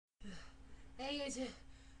YouTube.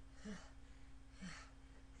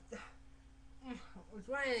 It's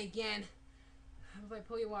running again. I'm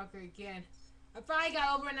playing Pokewalker again. I finally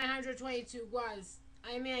got over 922 watts.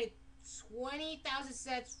 I mean, like 20,000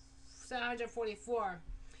 sets, 744.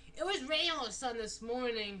 It was raining all of a sudden this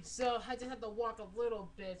morning, so I just had to walk a little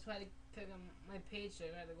bit. So I had to pick up my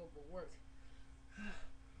paycheck. I had to go for work.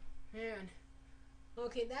 Man.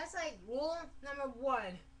 Okay, that's like rule number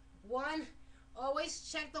one. One, always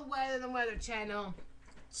check the weather in the weather channel.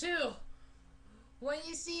 Two, when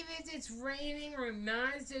you see if it's raining or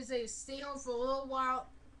not, just say stay home for a little while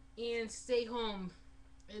and stay home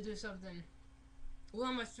and do something. Rule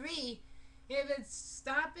number three, if it's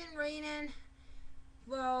stopping raining,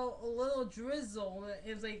 well, a little drizzle,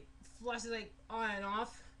 it's like flushes like on and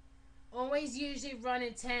off. Always usually run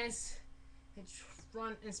intense and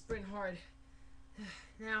run and sprint hard.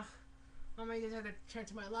 Now, I might just have to turn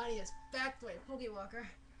to my Latias back to my Pokewalker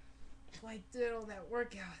so I did all that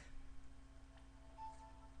workout.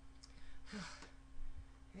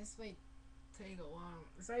 This might take a long.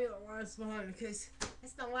 It's like the last one because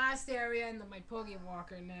it's the last area in my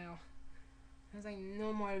Pokewalker now. There's like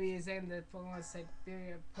no more videos in the Pokemon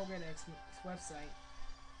Siberia Pokedex website.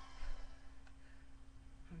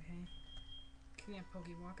 Okay. Connect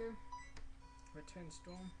Pokewalker. Return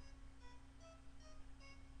Storm.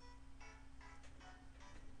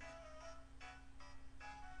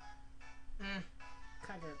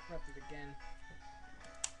 Kind of corrupted again.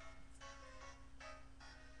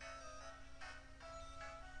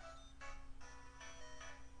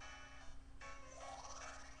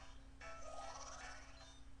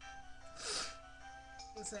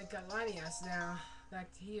 Looks like I got Latias now.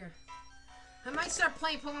 Back to here. I might start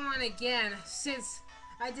playing Pokemon again since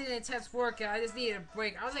I did an intense workout. I just needed a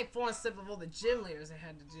break. I was like falling asleep of all the gym leaders I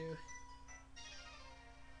had to do.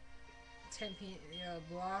 10 p.m.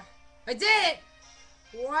 Blah. I did it!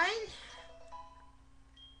 One.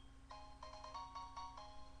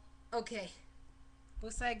 Okay.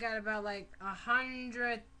 Looks like I got about like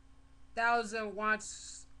 100,000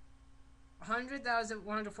 watts.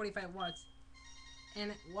 100,145 watts.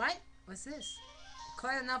 And what? What's this?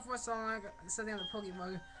 Quite enough for so long. Something on the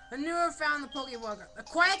Pokewalker. I never found the Pokewalker. The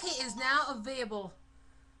Quiet Key is now available.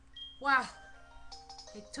 Wow.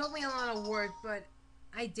 It took me a lot of work, but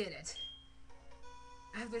I did it.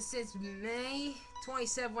 After since May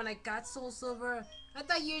 27 when I got Soul Silver, I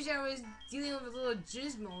thought usually I was dealing with a little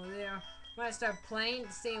gizmo over there. When I started playing,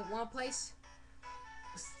 stay in one place.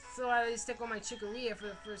 So I just stick on my Chikorita for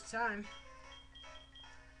the first time.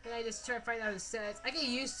 Then I just try to find out the stats. I get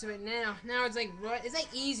used to it now. Now it's like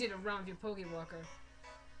easier to run with your Pokewalker.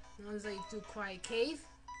 Now it's like do Quiet Cave.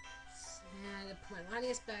 And I put my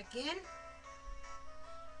Latias back in.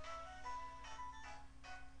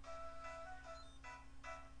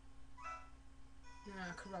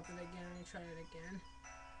 Corrupted again. Let me try it again.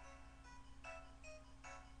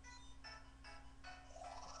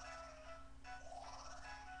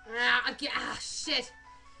 Shit!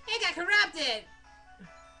 It got corrupted!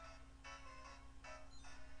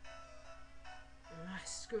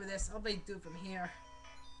 Screw this. I'll play do from here.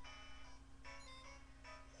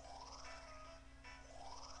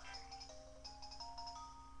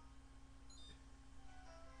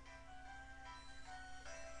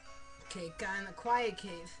 Okay, got in the Quiet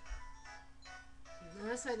Cave.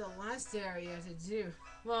 That's like the last area to do.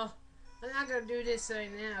 Well, I'm not gonna do this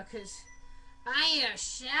right now because I need a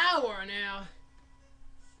shower now.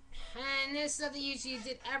 And this is something you usually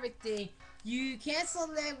did everything. You can't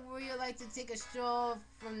select where you like to take a stroll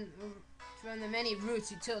from the many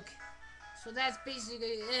routes you took. So that's basically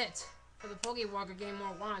it for the Pokewalker game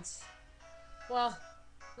more wants. Well,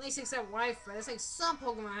 at least except Wi-Fi. That's like some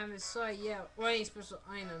Pokemon I haven't saw yet, or any special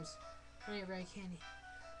items. Or any rare candy.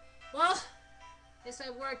 Well, it's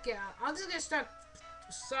a workout. I'm just gonna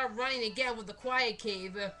start running again with the Quiet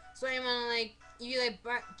Cave. So I'm gonna like, if you like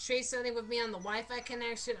trade something with me on the Wi-Fi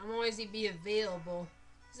connection, I'm always gonna be available.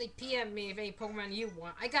 Just like PM me if any Pokemon you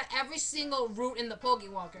want. I got every single route in the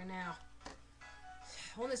Pokewalker now.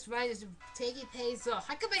 All this ride is taking pays off.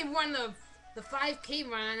 I could maybe run the 5K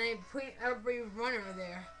run and I put every runner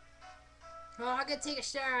there. Well, I could take a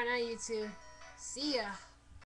shower now, you two. See ya.